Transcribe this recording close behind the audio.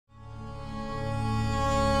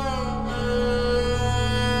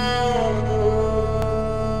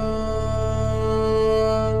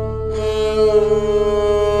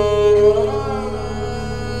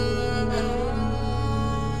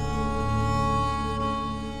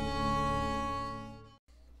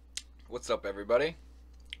What's up, everybody?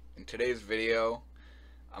 In today's video,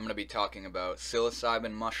 I'm going to be talking about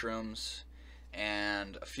psilocybin mushrooms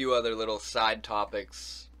and a few other little side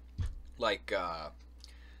topics like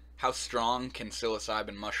how strong can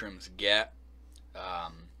psilocybin mushrooms get,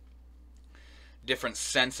 different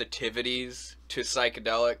sensitivities to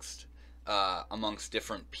psychedelics amongst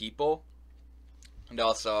different people, and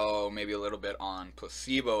also maybe a little bit on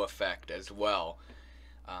placebo effect as well,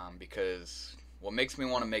 because what makes me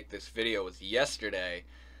want to make this video is yesterday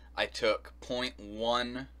I took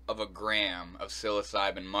 0.1 of a gram of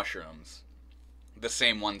psilocybin mushrooms, the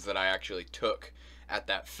same ones that I actually took at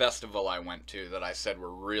that festival I went to that I said were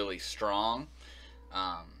really strong.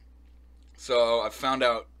 So I found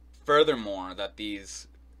out furthermore that these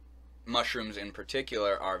mushrooms in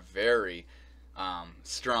particular are very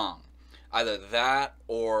strong. Either that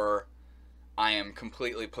or I am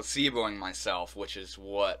completely placeboing myself, which is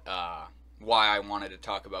what why I wanted to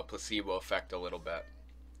talk about placebo effect a little bit.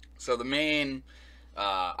 So the main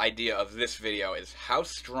idea of this video is how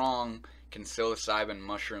strong can psilocybin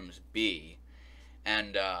mushrooms be,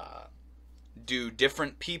 and do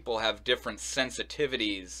different people have different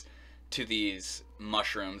sensitivities to these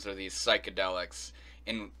mushrooms or these psychedelics,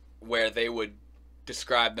 in where they would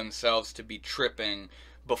describe themselves to be tripping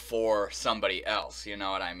before somebody else, you know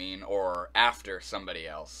what I mean, or after somebody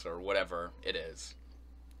else, or whatever it is.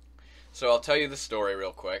 So I'll tell you the story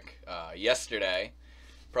real quick. Yesterday,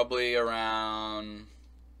 probably around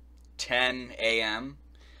 10 a.m.,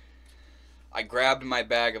 I grabbed my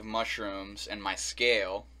bag of mushrooms and my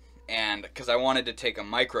scale, and because I wanted to take a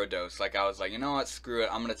microdose, like I was like, you know what, screw it,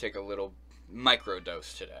 I'm going to take a little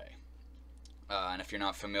microdose today. And if you're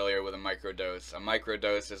not familiar with a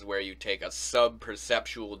microdose is where you take a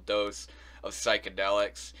sub-perceptual dose of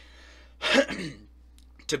psychedelics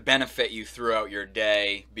to benefit you throughout your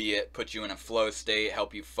day, be it put you in a flow state,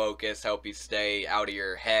 help you focus, help you stay out of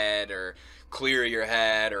your head, or clear your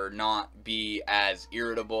head, or not be as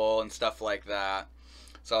irritable and stuff like that.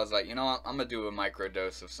 So I was like, you know what, I'm going to do a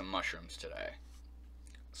microdose of some mushrooms today.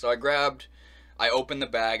 So I opened the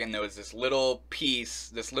bag, and there was this little piece,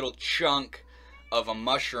 this little chunk of a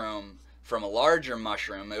mushroom from a larger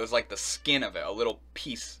mushroom. It was like the skin of it, a little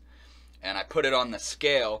piece. And I put it on the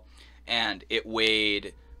scale, and it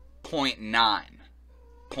weighed 0.09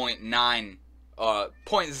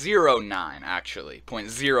 actually,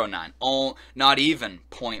 0.09, oh, not even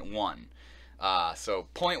 0.1. So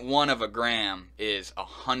 0.1 of a gram is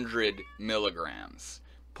 100 milligrams.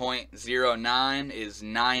 0.09 is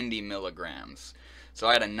 90 milligrams. So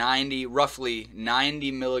I had a roughly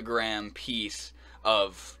 90 milligram piece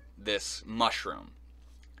of this mushroom.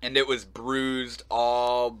 And it was bruised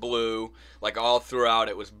all blue, like all throughout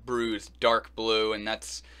it was bruised dark blue, and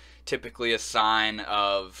that's typically a sign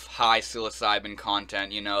of high psilocybin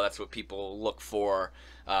content. You know, that's what people look for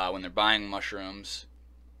when they're buying mushrooms.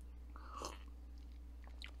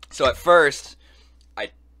 So at first,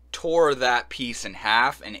 I tore that piece in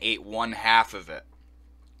half and ate one half of it.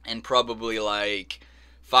 And probably like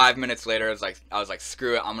 5 minutes later, I was like,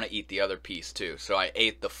 screw it, I'm going to eat the other piece too. So I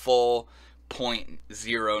ate the full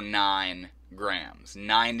 0.09 grams,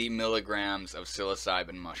 90 milligrams of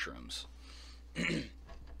psilocybin mushrooms.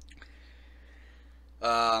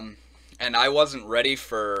 And I wasn't ready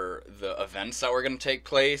for the events that were going to take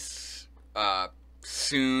place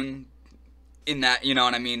soon in that, you know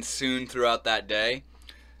what I mean, soon throughout that day.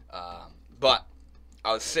 But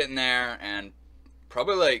I was sitting there, and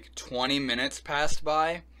probably like 20 minutes passed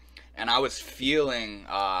by, and I was feeling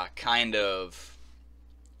kind of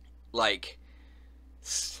like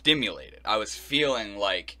stimulated. I was feeling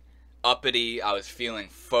like uppity. I was feeling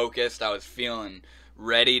focused. I was feeling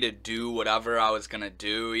ready to do whatever I was going to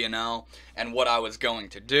do, you know. And what I was going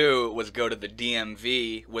to do was go to the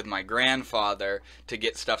DMV with my grandfather to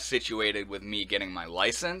get stuff situated with me getting my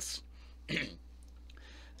license.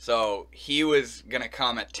 So he was going to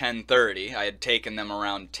come at 10:30. I had taken them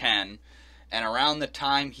around 10. And around the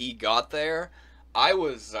time he got there, I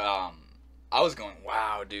was going,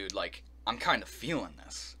 wow, dude, like, I'm kind of feeling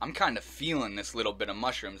this. I'm kind of feeling this little bit of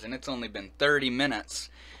mushrooms, and it's only been 30 minutes.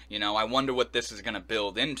 You know, I wonder what this is going to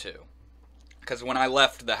build into. Because when I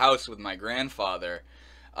left the house with my grandfather,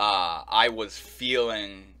 I was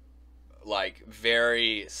feeling, like,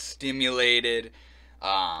 very stimulated.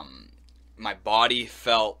 My body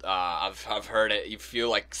felt, I've heard it, you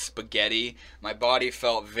feel like spaghetti. My body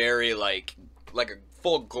felt very, like a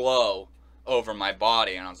full glow over my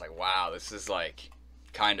body. And I was like, wow, this is, like,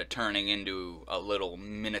 kind of turning into a little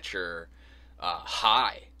miniature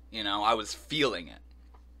high. You know, I was feeling it.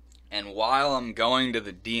 And while I'm going to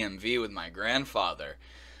the DMV with my grandfather,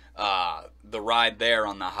 the ride there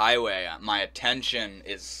on the highway, my attention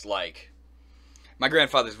is like, my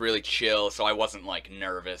grandfather's really chill, so I wasn't like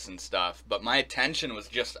nervous and stuff, but my attention was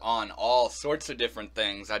just on all sorts of different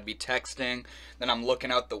things. I'd be texting, then I'm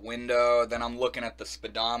looking out the window, then I'm looking at the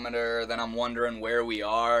speedometer, then I'm wondering where we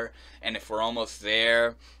are and if we're almost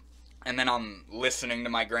there. And then I'm listening to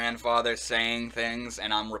my grandfather saying things,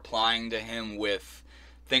 and I'm replying to him with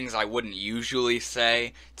things I wouldn't usually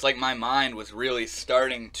say. It's like my mind was really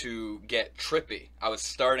starting to get trippy. I was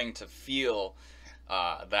starting to feel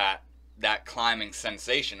that climbing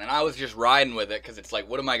sensation, and I was just riding with it because it's like,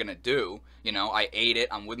 what am I gonna do? You know, I ate it.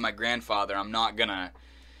 I'm with my grandfather. I'm not gonna,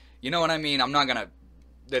 you know what I mean? I'm not gonna.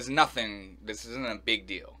 There's nothing. This isn't a big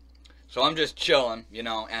deal. So I'm just chilling, you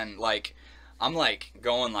know, and like, I'm like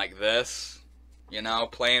going like this, you know,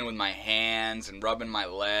 playing with my hands and rubbing my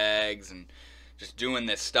legs and just doing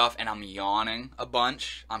this stuff, and I'm yawning a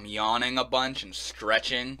bunch. I'm yawning a bunch and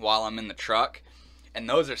stretching while I'm in the truck. And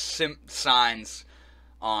those are signs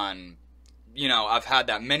on, you know, I've had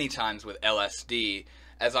that many times with LSD.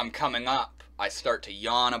 As I'm coming up, I start to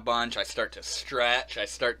yawn a bunch, I start to stretch, I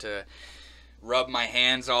start to rub my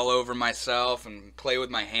hands all over myself and play with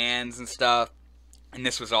my hands and stuff. And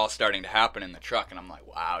this was all starting to happen in the truck, and I'm like,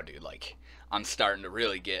 wow, dude, like, I'm starting to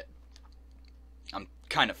really get, I'm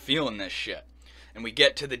kind of feeling this shit. And we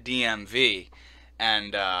get to the DMV,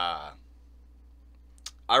 and I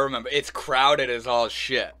remember, it's crowded as all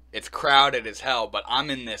shit. It's crowded as hell, but I'm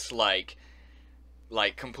in this, like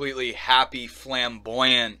completely happy,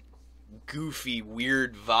 flamboyant, goofy,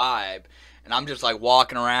 weird vibe. And I'm just, like,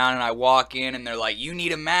 walking around, and I walk in, and they're like, you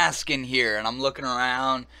need a mask in here. And I'm looking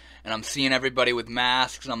around, and I'm seeing everybody with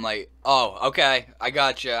masks, and I'm like, oh, okay, I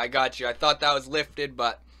got you. I thought that was lifted,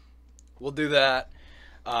 but we'll do that.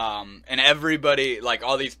 And everybody, like,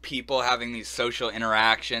 all these people having these social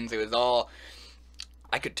interactions, it was all,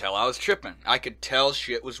 I could tell I was tripping. I could tell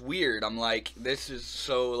shit was weird. I'm like, this is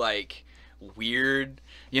so, like, weird,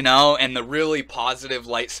 you know? And the really positive,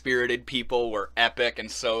 light-spirited people were epic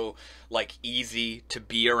and so, like, easy to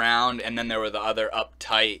be around. And then there were the other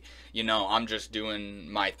uptight, you know, I'm just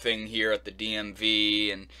doing my thing here at the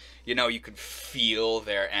DMV, and, you know, you could feel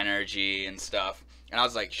their energy and stuff. And I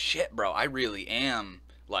was like, shit, bro, I really am,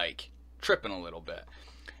 like, tripping a little bit.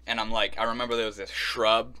 And I'm like, I remember there was this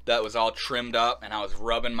shrub that was all trimmed up, and I was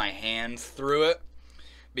rubbing my hands through it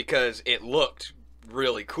because it looked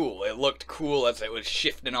really cool. It looked cool as it was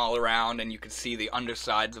shifting all around, and you could see the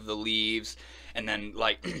undersides of the leaves. And then,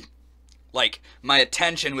 like, like, my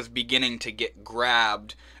attention was beginning to get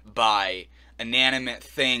grabbed by inanimate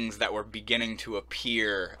things that were beginning to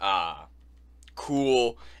appear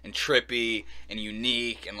cool and trippy and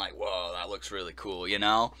unique, and like, whoa, that looks really cool, you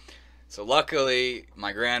know? So luckily,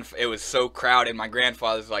 it was so crowded, my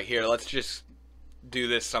grandfather's like, here, let's just do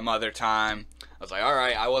this some other time. I was like,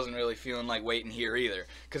 alright, I wasn't really feeling like waiting here either,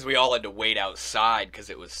 because we all had to wait outside because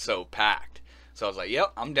it was so packed. So I was like,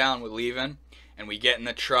 yep, I'm down with leaving. And we get in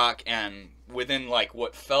the truck, and within, like,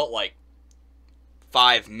 what felt like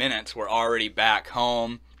 5 minutes, we're already back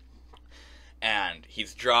home. And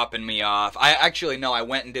he's dropping me off. I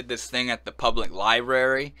went and did this thing at the public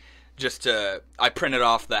library. I printed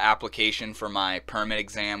off the application for my permit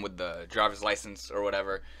exam with the driver's license or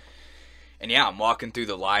whatever. And yeah, I'm walking through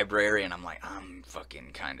the library, and I'm like, I'm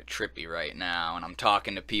fucking kind of trippy right now. And I'm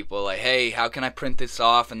talking to people like, hey, how can I print this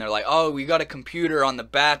off? And they're like, oh, we got a computer on the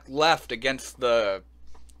back left against the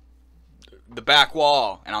back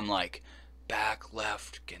wall. And I'm like, back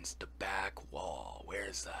left against the back wall.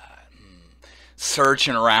 Where's that?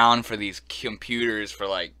 Searching around for these computers for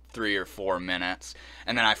like 3 or 4 minutes.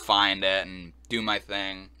 And then I find it and do my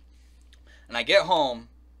thing. And I get home,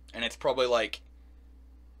 and it's probably like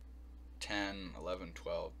 10, 11,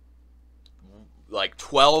 12, like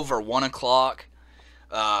 12 or 1 o'clock.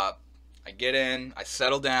 I get in, I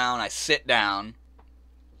settle down, I sit down,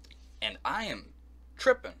 and I am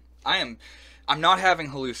tripping. I'm not having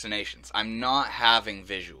hallucinations. I'm not having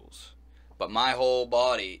visuals. But my whole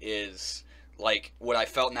body is, like, what I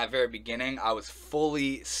felt in that very beginning, I was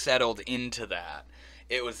fully settled into that.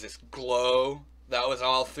 It was this glow that was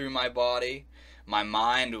all through my body. My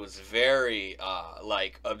mind was very,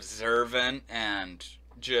 like, observant and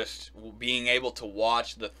just being able to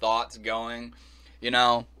watch the thoughts going, you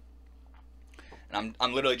know? And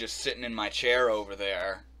I'm literally just sitting in my chair over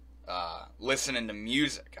there, listening to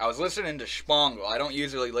music. I was listening to Spangle. I don't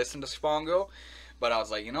usually listen to Spangle, but I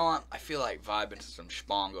was like, you know what? I feel like vibing to some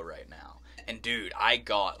Spangle right now. And dude, I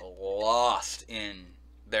got lost in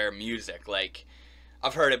their music. Like,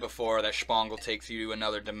 I've heard it before that Spangle takes you to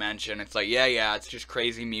another dimension. It's like, yeah, it's just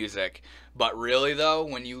crazy music. But really, though,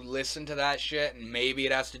 when you listen to that shit, and maybe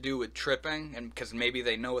it has to do with tripping, and because maybe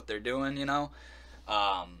they know what they're doing, you know,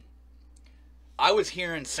 I was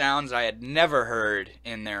hearing sounds I had never heard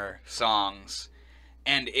in their songs,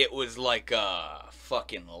 and it was like a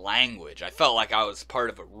fucking language. I felt like I was part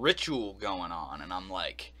of a ritual going on, and I'm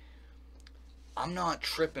like, I'm not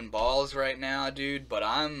tripping balls right now, dude, but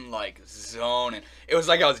I'm like zoning. It was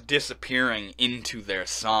like I was disappearing into their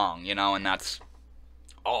song, you know, and that's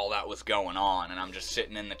all that was going on. And I'm just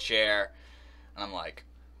sitting in the chair, and I'm like,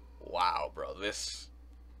 wow, bro,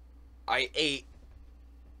 I ate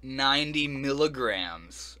 90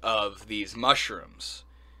 milligrams of these mushrooms,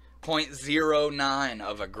 0.09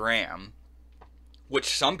 of a gram,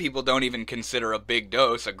 which some people don't even consider a big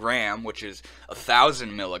dose, a gram, which is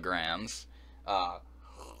 1,000 milligrams. I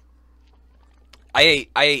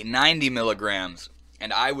ate 90 milligrams,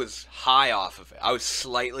 and I was high off of it. I was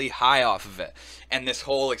slightly high off of it. And this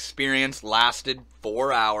whole experience lasted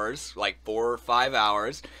 4 hours, like 4 or 5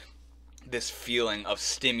 hours. This feeling of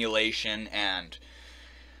stimulation, and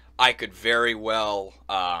I could very well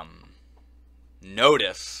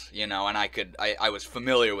notice, you know, and I was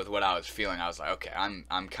familiar with what I was feeling. I was like, okay,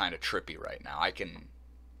 I'm kind of trippy right now.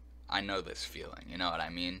 I know this feeling, you know what I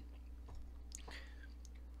mean?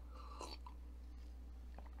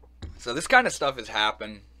 So this kind of stuff has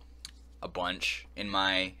happened a bunch in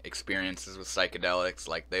my experiences with psychedelics.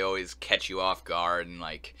 Like, they always catch you off guard, and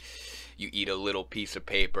like, you eat a little piece of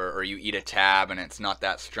paper, or you eat a tab and it's not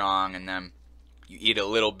that strong, and then you eat a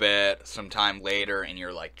little bit sometime later and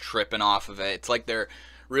you're like tripping off of it. It's like they're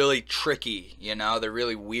really tricky, you know, they're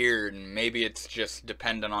really weird, and maybe it's just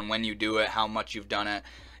dependent on when you do it, how much you've done it,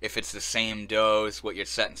 if it's the same dose, what your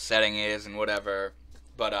setting is, and whatever.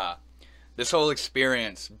 But this whole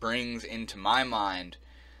experience brings into my mind,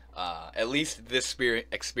 at least this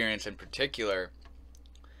experience in particular,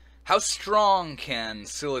 how strong can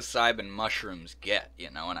psilocybin mushrooms get, you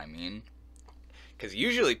know what I mean? Because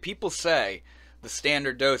usually people say the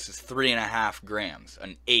standard dose is 3.5 grams,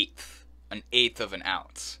 an eighth of an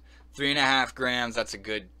ounce. 3.5 grams, that's a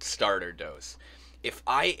good starter dose. If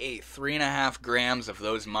I ate 3.5 grams of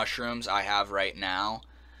those mushrooms I have right now,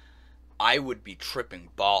 I would be tripping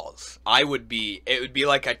balls. It would be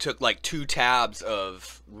like I took like 2 tabs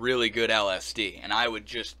of really good LSD, and I would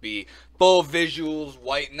just be full visuals,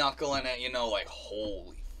 white knuckling it, you know, like,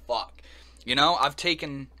 holy fuck. You know, I've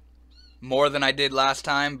taken more than I did last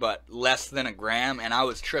time, but less than a gram, and I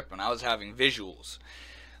was tripping. I was having visuals.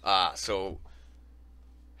 So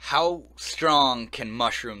how strong can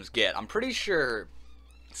mushrooms get? I'm pretty sure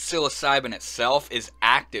psilocybin itself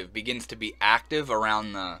begins to be active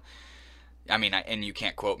around and you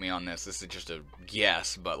can't quote me on this is just a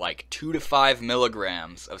guess, but like 2 to 5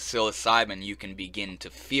 milligrams of psilocybin, you can begin to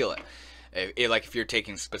feel it. Like if you're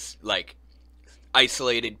taking like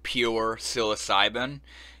isolated pure psilocybin,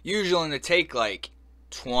 usually to take like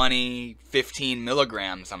 20, 15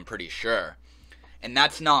 milligrams, I'm pretty sure. And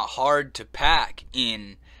that's not hard to pack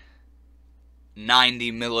in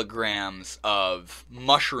 90 milligrams of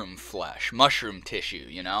mushroom flesh, mushroom tissue,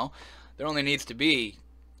 you know? There only needs to be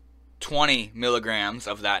 20 milligrams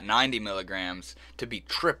of that 90 milligrams to be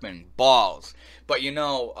tripping balls. But you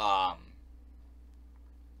know, I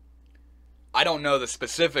don't know the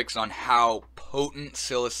specifics on how potent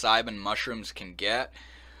psilocybin mushrooms can get,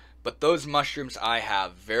 but those mushrooms I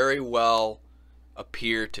have very well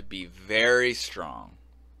appear to be very strong.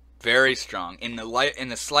 Very strong. In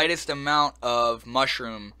the slightest amount of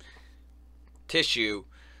mushroom tissue,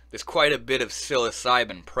 there's quite a bit of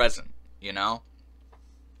psilocybin present, you know?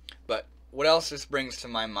 But what else this brings to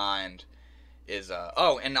my mind is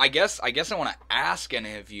and I guess I want to ask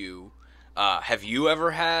any of you, have you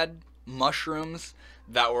ever had mushrooms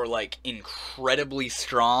that were like incredibly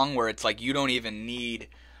strong, where it's like you don't even need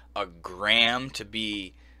a gram to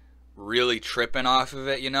be really tripping off of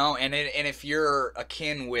it, you know? And if you're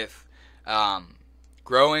akin with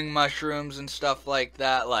growing mushrooms and stuff like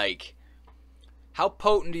that, like, how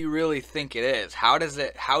potent do you really think it is? How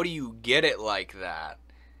do you get it like that?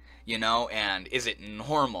 You know, and is it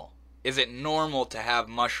normal? Is it normal to have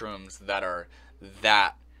mushrooms that are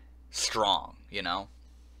that strong, you know?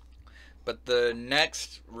 But the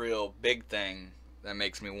next real big thing that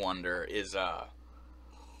makes me wonder is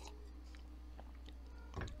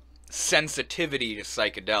sensitivity to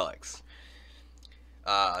psychedelics.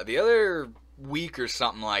 The other week or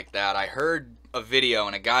something like that, I heard a video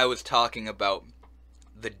and a guy was talking about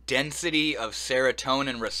the density of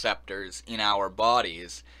serotonin receptors in our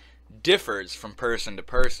bodies differs from person to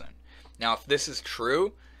person. Now, if this is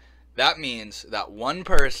true, that means that one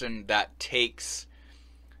person that takes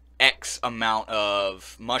X amount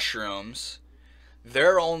of mushrooms,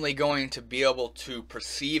 they're only going to be able to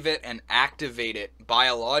perceive it and activate it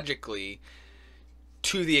biologically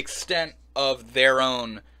to the extent of their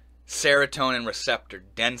own serotonin receptor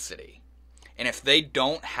density. And if they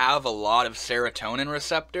don't have a lot of serotonin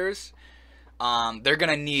receptors, they're going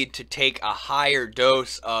to need to take a higher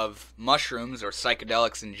dose of mushrooms or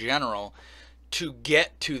psychedelics in general to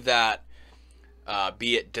get to that,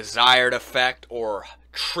 be it desired effect or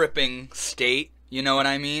tripping state, you know what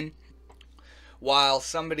I mean? While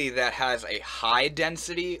somebody that has a high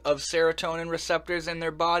density of serotonin receptors in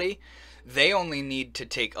their body, they only need to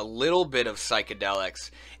take a little bit of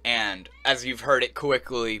psychedelics, and as you've heard it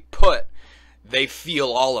quickly put, they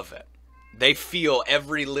feel all of it. They feel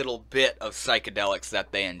every little bit of psychedelics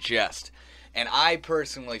that they ingest. And I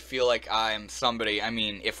personally feel like I'm somebody, I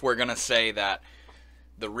mean, if we're going to say that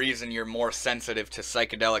the reason you're more sensitive to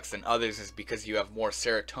psychedelics than others is because you have more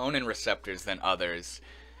serotonin receptors than others,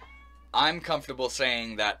 I'm comfortable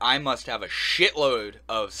saying that I must have a shitload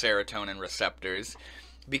of serotonin receptors,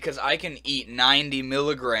 because I can eat 90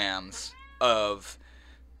 milligrams of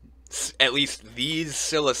at least these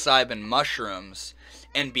psilocybin mushrooms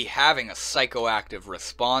and be having a psychoactive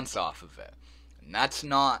response off of it. And that's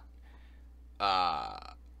not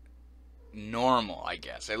normal, I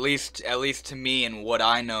guess. At least to me and what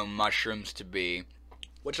I know mushrooms to be,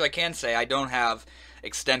 which I can say I don't have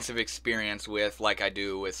extensive experience with like I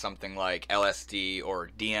do with something like LSD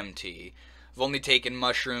or DMT. I've only taken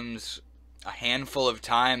mushrooms a handful of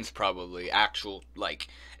times, probably, actual, like,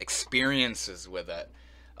 experiences with it.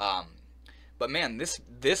 But man,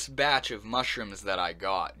 this batch of mushrooms that I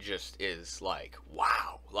got just is like,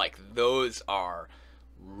 wow. Like, those are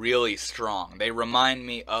really strong. They remind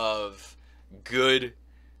me of good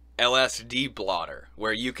LSD blotter,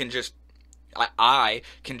 where you can just, I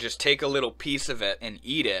can just take a little piece of it and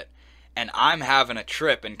eat it, and I'm having a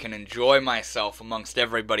trip and can enjoy myself amongst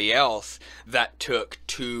everybody else that took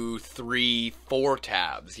 2, 3, 4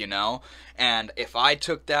 tabs, you know? And if I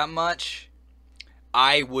took that much,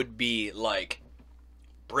 I would be, like,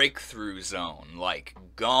 breakthrough zone, like,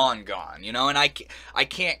 gone, you know? And I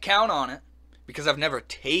can't count on it, because I've never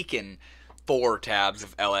taken 4 tabs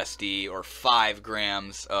of LSD or 5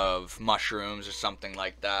 grams of mushrooms or something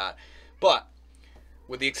like that. But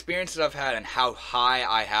with the experiences I've had and how high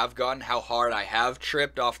I have gotten, how hard I have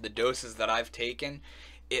tripped off the doses that I've taken,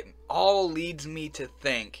 it all leads me to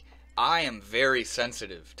think I am very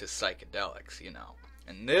sensitive to psychedelics, you know.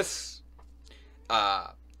 And this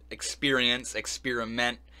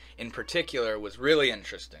experiment in particular was really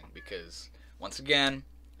interesting because, once again,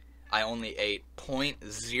 I only ate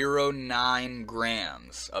 0.09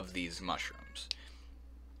 grams of these mushrooms.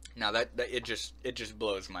 Now that it just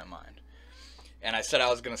blows my mind. And I said I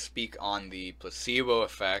was going to speak on the placebo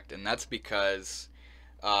effect, and that's because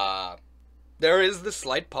there is the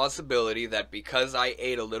slight possibility that because I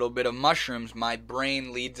ate a little bit of mushrooms, my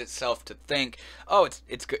brain leads itself to think, oh,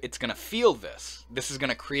 it's going to feel this. This is going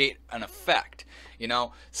to create an effect, you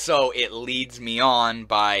know? So it leads me on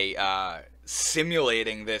by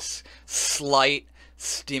simulating this slight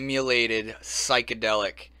stimulated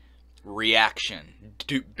psychedelic reaction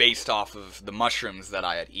based off of the mushrooms that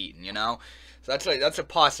I had eaten, you know? So that's a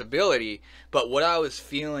possibility, but what I was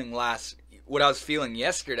feeling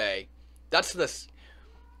yesterday,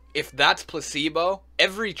 if that's placebo,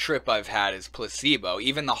 every trip I've had is placebo,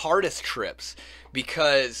 even the hardest trips,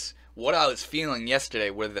 because what I was feeling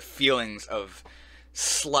yesterday were the feelings of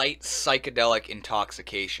slight psychedelic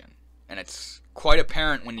intoxication, and it's quite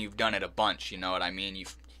apparent when you've done it a bunch, you know what I mean?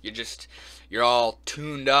 You're all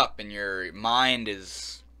tuned up, and your mind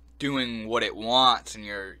is doing what it wants, and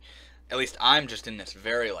at least I'm just in this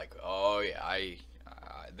very, like, oh yeah,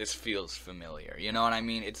 this feels familiar. You know what I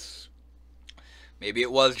mean? Maybe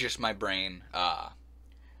it was just my brain,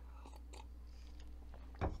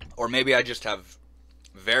 or maybe I just have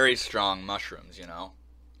very strong mushrooms, you know?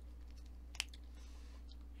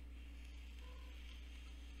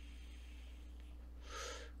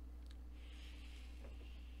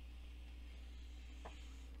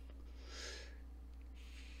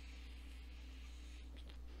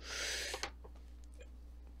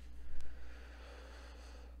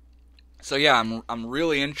 So yeah, I'm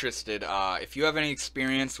really interested. If you have any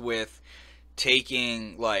experience with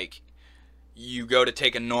taking, like, you go to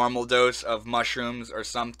take a normal dose of mushrooms or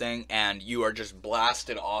something, and you are just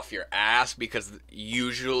blasted off your ass because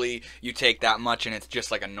usually you take that much and it's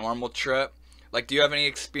just like a normal trip. Like, do you have any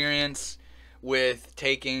experience with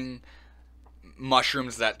taking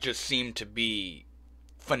mushrooms that just seem to be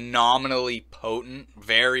phenomenally potent,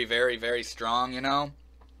 very, very, very strong, you know?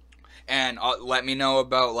 And let me know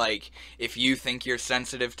about, like, if you think you're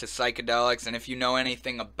sensitive to psychedelics, and if you know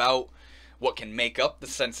anything about what can make up the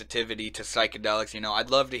sensitivity to psychedelics, you know, I'd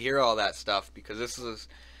love to hear all that stuff, because this is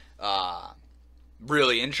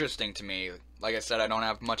really interesting to me. Like I said, I don't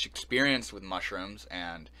have much experience with mushrooms,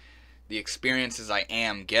 and the experiences I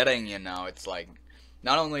am getting, you know, it's like,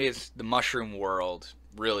 not only is the mushroom world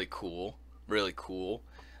really cool,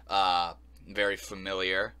 very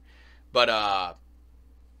familiar, but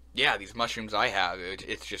yeah, these mushrooms I have,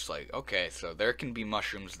 it's just like, okay, so there can be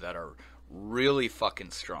mushrooms that are really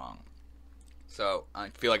fucking strong. So I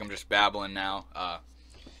feel like I'm just babbling now.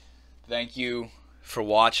 Thank you for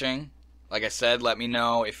watching. Like I said, let me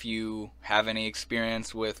know if you have any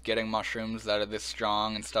experience with getting mushrooms that are this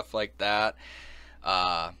strong and stuff like that.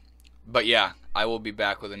 But yeah, I will be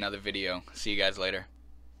back with another video. See you guys later.